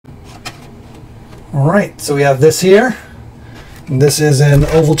Alright, so we have this here. And this is an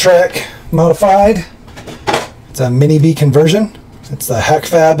oval track modified. It's a mini B conversion. It's the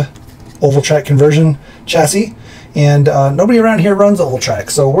HackFab oval track conversion chassis. And nobody around here runs oval track.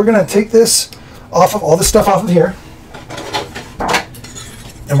 So we're going to take this off of all this stuff off of here.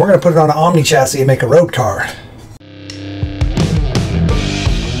 And we're going to put it on an Omni chassis and make a road car.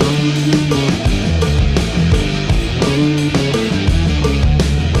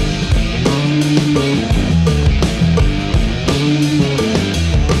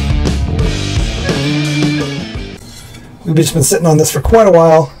 We've just been sitting on this for quite a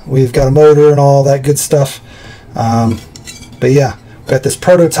while. We've got a motor and all that good stuff. But yeah, we've got this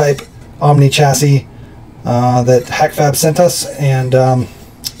prototype Omni chassis that HackFab sent us, and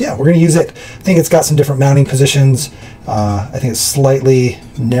yeah, we're going to use it. I think it's got some different mounting positions. I think it's slightly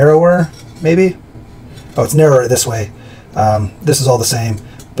narrower, maybe. Oh, it's narrower this way. This is all the same,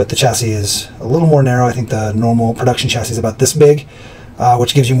 but the chassis is a little more narrow. I think the normal production chassis is about this big.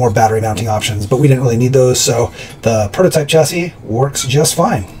 Which gives you more battery mounting options, but we didn't really need those, so the prototype chassis works just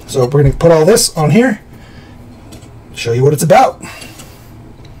fine. So we're going to put all this on here, show you what it's about.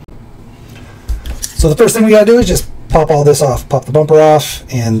 So the first thing we got to do is just pop all this off. Pop the bumper off,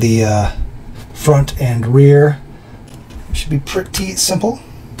 and the front and rear. It should be pretty simple.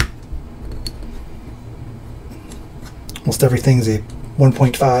 Almost everything's a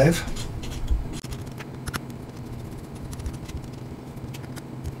 1.5.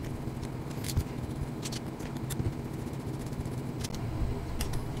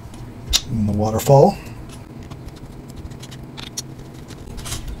 And the waterfall.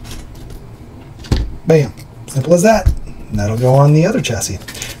 Bam. Simple as that. And that'll go on the other chassis.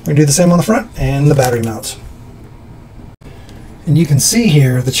 We're going to do the same on the front and the battery mounts. And you can see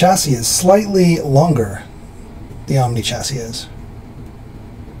here the chassis is slightly longer. The Omni chassis is.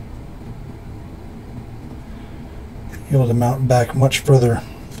 You're able to mount back much further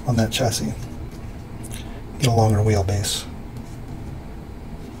on that chassis. Get a longer wheelbase.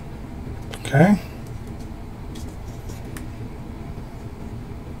 Okay.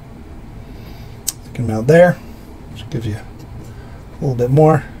 You can mount there, which gives you a little bit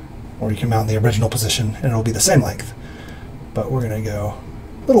more, or you can mount in the original position and it'll be the same length. But we're going to go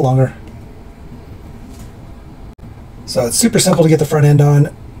a little longer. So it's super simple to get the front end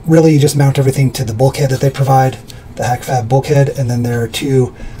on. Really, you just mount everything to the bulkhead that they provide, the HackFab bulkhead, and then there are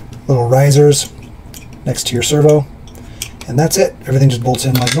two little risers next to your servo. And that's it. Everything just bolts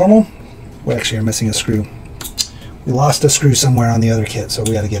in like normal. We actually are missing a screw. We lost a screw somewhere on the other kit, so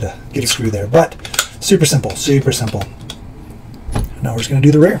we got to get a screw there. But super simple, super simple. Now we're just going to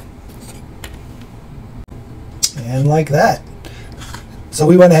do the rear. And like that. So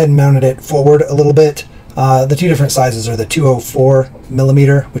we went ahead and mounted it forward a little bit. The two different sizes are the 204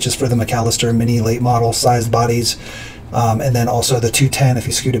 millimeter, which is for the McAllister mini late model sized bodies, and then also the 210 if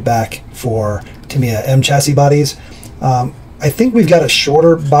you scoot it back for Tamiya M chassis bodies. I think we've got a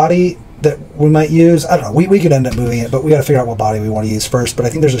shorter body that we might use. I don't know, we could end up moving it, but we got to figure out what body we want to use first. But I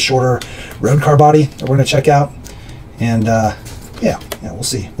think there's a shorter road car body that we're going to check out, and yeah, we'll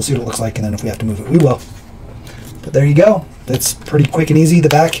see what it looks like, and then if we have to move it, we will. But there you go. That's pretty quick and easy. The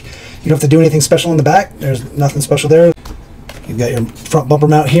back, you don't have to do anything special in the back. There's nothing special there. You've got your front bumper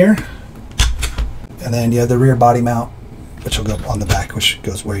mount here, and then you have the rear body mount, which will go on the back, which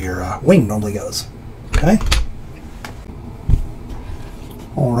goes where your wing normally goes. Okay.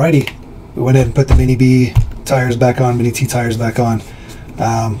 Alrighty. We went ahead and put the Mini B tires back on, Mini T tires back on.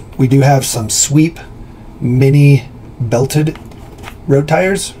 We do have some Sweep mini belted road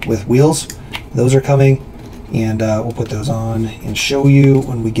tires with wheels. Those are coming, and we'll put those on and show you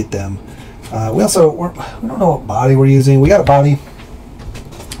when we get them. We don't know what body we're using. We got a body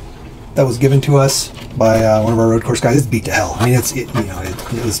that was given to us by one of our road course guys. It's beat to hell. I mean, it's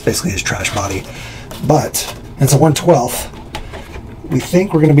basically his trash body, but it's a 1/12. We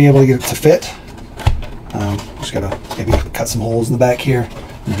think we're going to be able to get it to fit. Just got to maybe cut some holes in the back here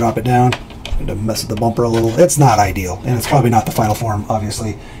and drop it down. Going to mess with the bumper a little. It's not ideal, and it's probably not the final form,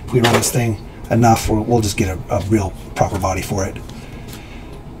 obviously. If we run this thing enough, we'll just get a real proper body for it.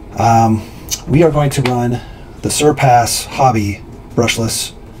 We are going to run the Surpass Hobby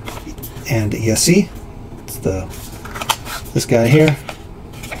brushless and ESC. It's this guy here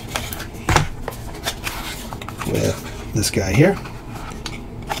with this guy here.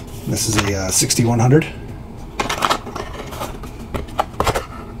 This is a 6100.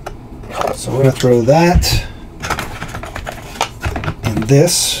 So we're going to throw that and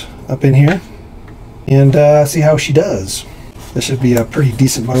this up in here and see how she does. This should be a pretty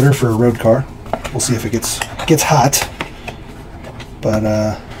decent motor for a road car. We'll see if it gets hot, but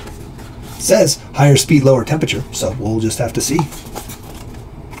says higher speed, lower temperature, so we'll just have to see.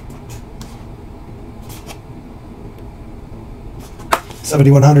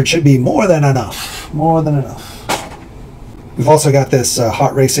 $7,100 should be more than enough. More than enough. We've also got this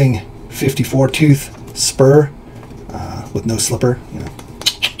Hot Racing 54 tooth spur with no slipper. You know.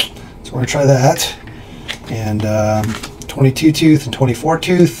 So we're gonna try that. And 22 tooth and 24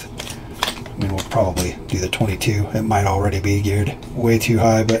 tooth. I mean, we'll probably do the 22. It might already be geared way too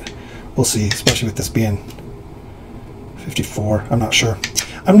high, but we'll see, especially with this being 54. I'm not sure.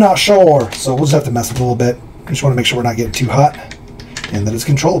 I'm not sure. So we'll just have to mess with it a little bit. I just want to make sure we're not getting too hot and that it's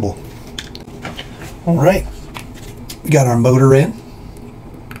controllable. All right. We got our motor in,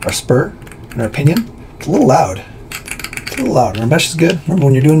 our spur, and our pinion. It's a little loud. It's a little loud. Our mesh is good. Remember,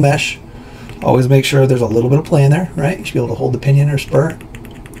 when you're doing mesh, always make sure there's a little bit of play in there, right? You should be able to hold the pinion or spur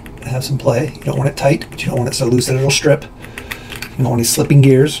and have some play. You don't want it tight, but you don't want it so loose that it'll strip. You don't want any slipping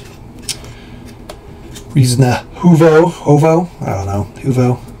gears. We're using the Hovo, I don't know,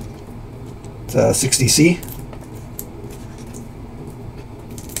 Hovo. It's a 60C.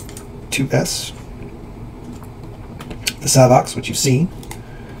 2S. The Savox, which you've seen.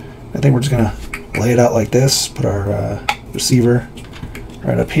 I think we're just gonna lay it out like this, put our receiver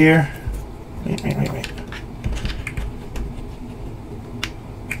right up here. Wait.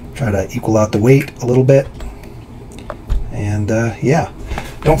 Try to equal out the weight a little bit. And yeah.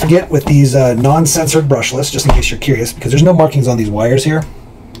 Don't forget with these non-censored brushless, just in case you're curious, because there's no markings on these wires here.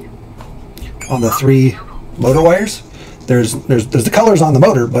 On the 3 motor wires. There's the colors on the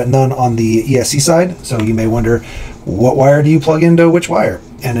motor, but none on the ESC side. So you may wonder, what wire do you plug into which wire?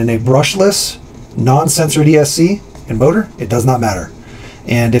 And in a brushless, non-censored ESC and motor, it does not matter.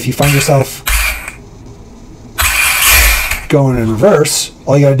 And if you find yourself going in reverse,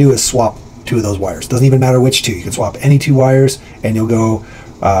 all you gotta do is swap 2 of those wires. Doesn't even matter which 2. You can swap any 2 wires and you'll go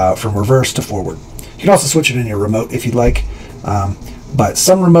from reverse to forward. You can also switch it in your remote if you'd like. But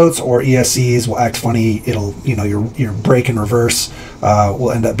some remotes or ESCs will act funny. It'll, you know, your brake and reverse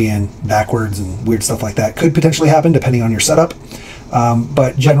will end up being backwards and weird stuff like that. Could potentially happen depending on your setup.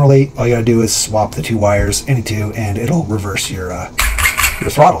 But generally, all you gotta do is swap the 2 wires, any 2, and it'll reverse your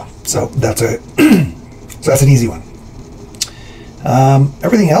throttle. So that's an easy one.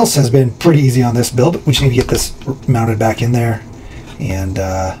 Everything else has been pretty easy on this build. We just need to get this mounted back in there, and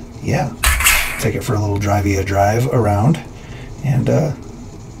yeah, take it for a little drive around. And I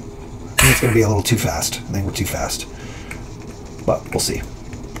think it's going to be a little too fast. I think we're too fast, but we'll see.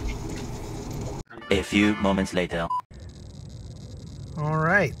 A few moments later. All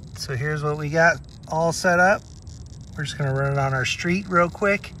right, so here's what we got all set up. We're just going to run it on our street real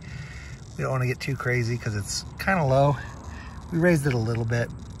quick. We don't want to get too crazy because it's kind of low. We raised it a little bit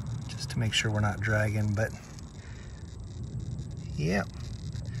just to make sure we're not dragging, but yeah.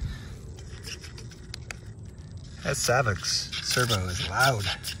 That Savox servo is loud.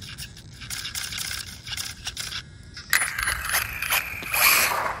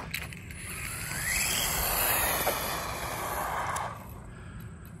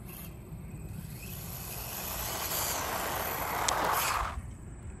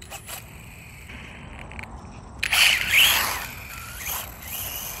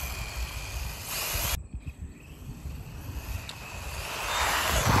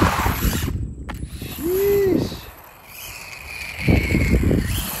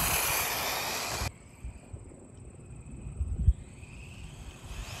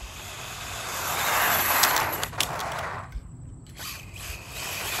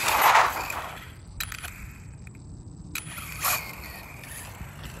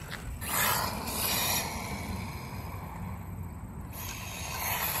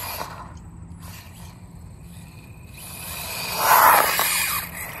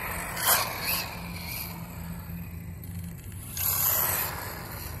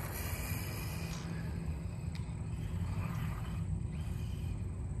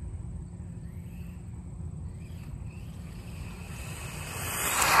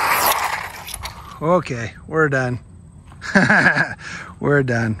 Okay, we're done. We're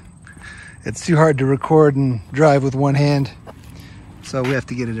done. It's too hard to record and drive with one hand, so we have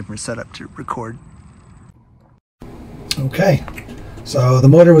to get a different setup to record. Okay, so the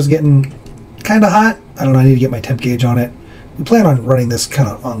motor was getting kind of hot. I don't know, I need to get my temp gauge on it. We plan on running this kind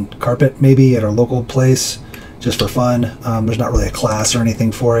of on carpet, maybe at our local place, just for fun. There's not really a class or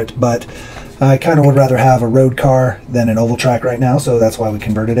anything for it, but I kind of would rather have a road car than an oval track right now, so that's why we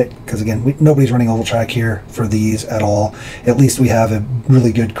converted it. Because again, nobody's running oval track here for these at all. At least we have a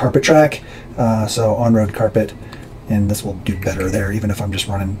really good carpet track, so on-road carpet, and this will do better there, even if I'm just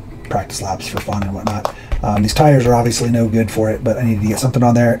running practice laps for fun and whatnot. These tires are obviously no good for it, but I needed to get something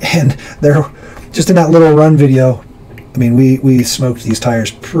on there. And they're just in that little run video. I mean, we smoked these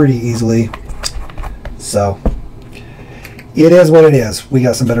tires pretty easily. So it is what it is. We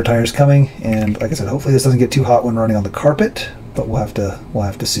got some better tires coming, and like I said, hopefully this doesn't get too hot when running on the carpet, but we'll have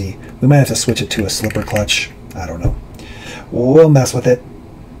to see. We might have to switch it to a slipper clutch. I don't know. We'll mess with it.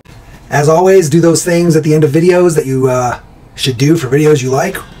 As always, do those things at the end of videos that you should do for videos you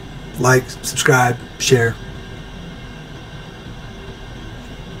like. Like, subscribe, share.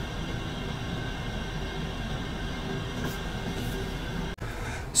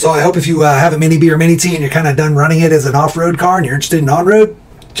 So I hope if you have a Mini B or Mini T and you're kind of done running it as an off-road car and you're interested in on-road,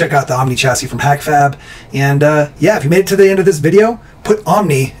 check out the Omni chassis from HackFab. And yeah, if you made it to the end of this video, put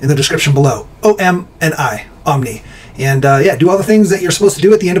Omni in the description below. O-M-N-I, Omni. And yeah, do all the things that you're supposed to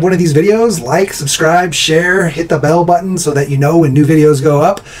do at the end of one of these videos. Like, subscribe, share, hit the bell button so that you know when new videos go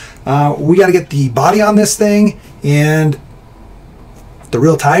up. We got to get the body on this thing and the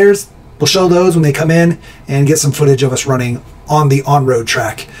real tires. We'll show those when they come in and get some footage of us running on the on-road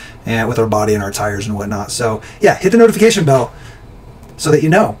track and with our body and our tires and whatnot. So yeah, hit the notification bell so that you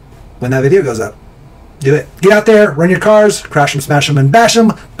know when that video goes up. Do it. Get out there, run your cars, crash them, smash them, and bash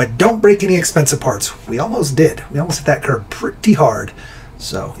them, but don't break any expensive parts. We almost did. We almost hit that curb pretty hard.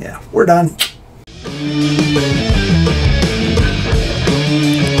 So yeah, we're done.